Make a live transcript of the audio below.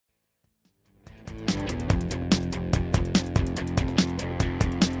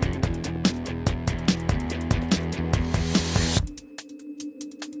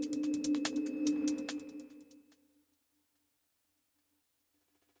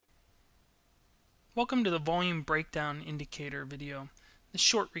Welcome to the volume breakdown indicator video. This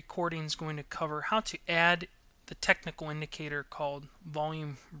short recording is going to cover how to add the technical indicator called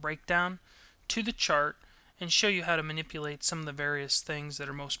volume breakdown to the chart and show you how to manipulate some of the various things that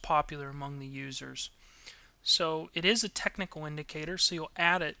are most popular among the users. So it is a technical indicator, so you'll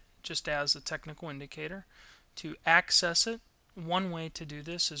add it just as a technical indicator. To access it, one way to do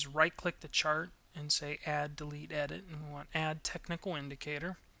this is right click the chart and say add, delete, edit, and we want add technical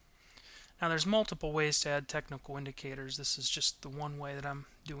indicator. Now there's multiple ways to add technical indicators. This is just the one way that I'm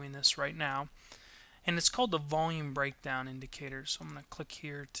doing this right now. And it's called the volume breakdown indicator. So I'm going to click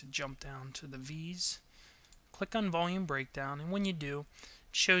here to jump down to the V's. Click on volume breakdown, and when you do, it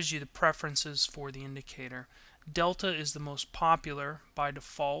shows you the preferences for the indicator. Delta is the most popular by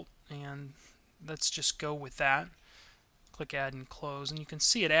default, and let's just go with that. Click add and close, and you can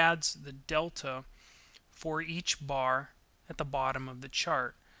see it adds the delta for each bar at the bottom of the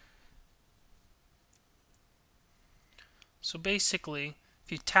chart. So basically,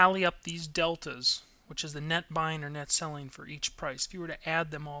 if you tally up these deltas, which is the net buying or net selling for each price, if you were to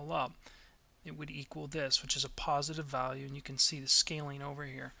add them all up, it would equal this, which is a positive value, and you can see the scaling over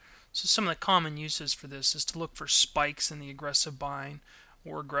here. So some of the common uses for this is to look for spikes in the aggressive buying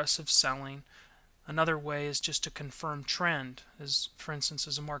or aggressive selling. Another way is just to confirm trend. As for instance,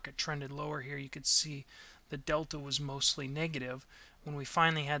 as the market trended lower here, you could see the delta was mostly negative. When we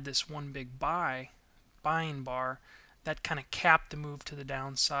finally had this one big buying bar, that kind of capped the move to the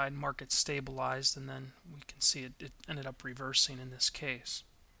downside, market stabilized, and then we can see it ended up reversing in this case.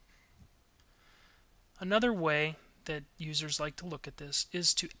 Another way that users like to look at this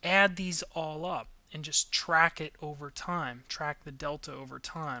is to add these all up and just track it over time, track the delta over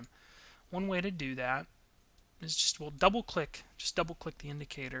time. One way to do that is just double click the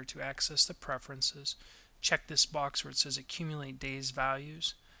indicator to access the preferences. Check this box where it says accumulate days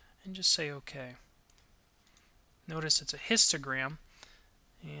values and just say OK. Notice it's a histogram,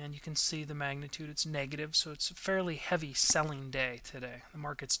 and you can see the magnitude. It's negative, so it's a fairly heavy selling day today. The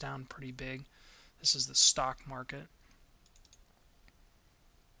market's down pretty big. This is the stock market.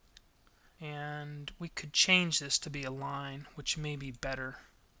 And we could change this to be a line, which may be better.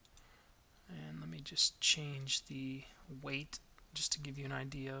 And let me just change the weight just to give you an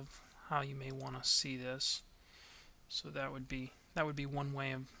idea of how you may want to see this. So that would be one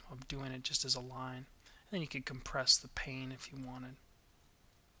way of doing it, just as a line. Then you could compress the pane if you wanted.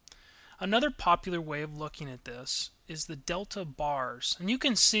 Another popular way of looking at this is the delta bars. And you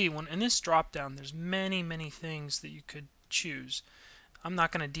can see when in this drop down there's many things that you could choose. I'm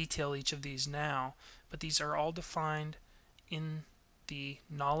not going to detail each of these now, but these are all defined in the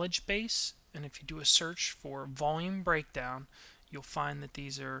knowledge base, and if you do a search for volume breakdown, you'll find that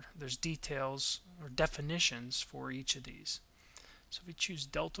there's details or definitions for each of these. So if we choose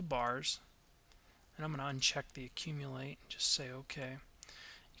delta bars, and I'm going to uncheck the accumulate and just say OK.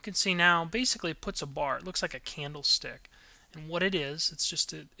 You can see now basically it puts a bar. It looks like a candlestick. And what it is,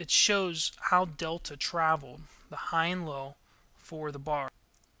 it shows how delta traveled, the high and low for the bar.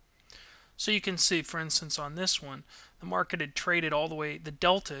 So you can see, for instance, on this one, the market had traded all the way, the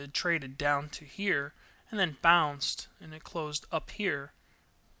delta had traded down to here and then bounced, and it closed up here.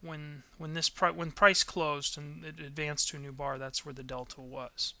 When price closed and it advanced to a new bar, that's where the delta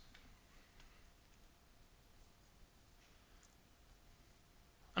was.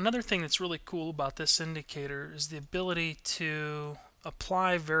 Another thing that's really cool about this indicator is the ability to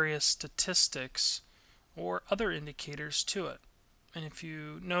apply various statistics or other indicators to it. And if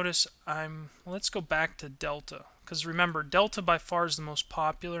you notice, let's go back to delta, because remember, delta by far is the most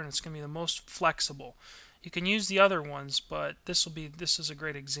popular and it's going to be the most flexible. You can use the other ones, but this is a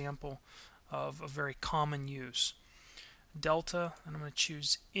great example of a very common use. Delta, and I'm going to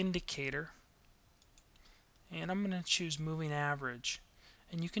choose indicator, and I'm going to choose moving average.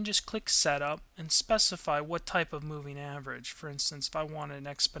 And you can just click setup and specify what type of moving average. For instance, if I wanted an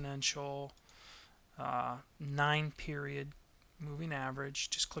exponential 9-period moving average,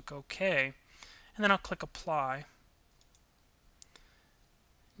 just click OK, and then I'll click apply.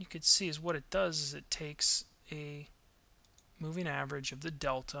 You can see what it does is it takes a moving average of the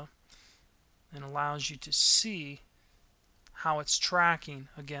delta and allows you to see how it's tracking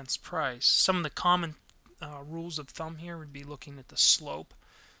against price. Some of the common rules of thumb here would be looking at the slope.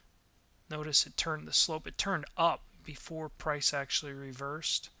 Notice it turned up before price actually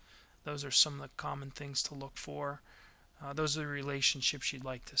reversed. Those are some of the common things to look for. Those are the relationships you'd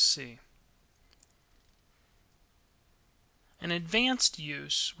like to see. An advanced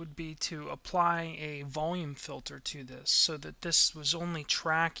use would be to apply a volume filter to this so that this was only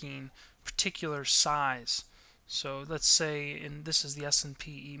tracking particular size. So let's say, and this is the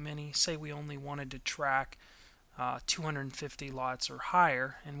S&P E-mini, say we only wanted to track 250 lots or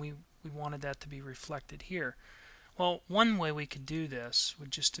higher, and we wanted that to be reflected here. Well, one way we could do this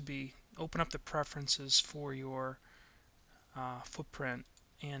would just to be open up the preferences for your footprint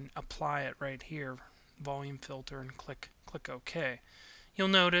and apply it right here, volume filter, and click OK. You'll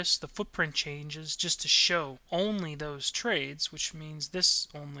notice the footprint changes just to show only those trades, which means this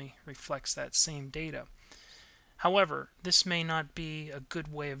only reflects that same data. However, this may not be a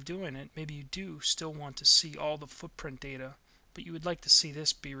good way of doing it. Maybe you do still want to see all the footprint data, but you would like to see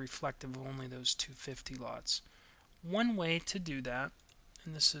this be reflective of only those 250 lots. One way to do that,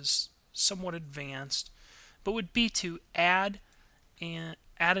 and this is somewhat advanced, but would be to add an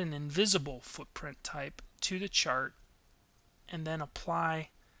invisible footprint type to the chart and then apply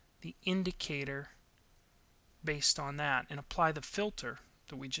the indicator based on that, and apply the filter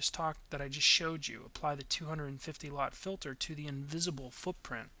that I just showed you. Apply the 250 lot filter to the invisible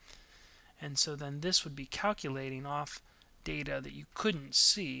footprint, and so then this would be calculating off data that you couldn't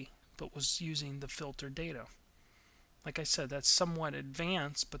see but was using the filter data. Like I said, that's somewhat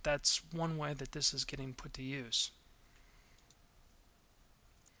advanced, but that's one way that this is getting put to use.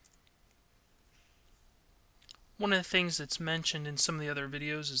 One of the things that's mentioned in some of the other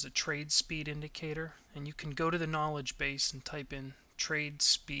videos is the trade speed indicator, and you can go to the knowledge base and type in trade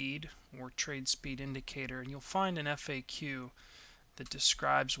speed or trade speed indicator, and you'll find an FAQ that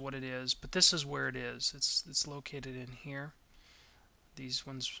describes what it is, but this is where it is. It's located in here. These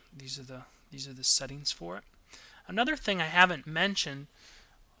are the settings for it. Another thing I haven't mentioned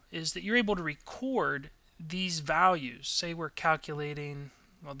is that you're able to record these values. Say we're calculating,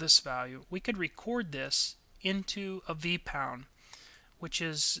 well, this value. We could record this into a vpound, which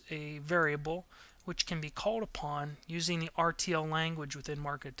is a variable which can be called upon using the RTL language within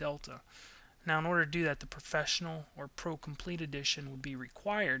marketdelta. Now, in order to do that, the professional or pro complete edition would be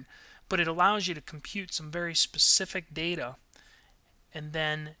required, but it allows you to compute some very specific data and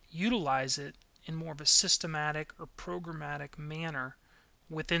then utilize it in more of a systematic or programmatic manner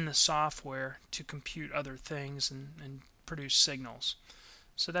within the software to compute other things and produce signals.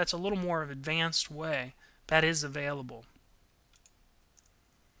 So that's a little more of an advanced way that is available.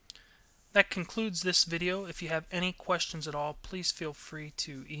 That concludes this video. If you have any questions at all, please feel free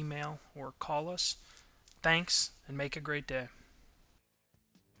to email or call us. Thanks, and make a great day.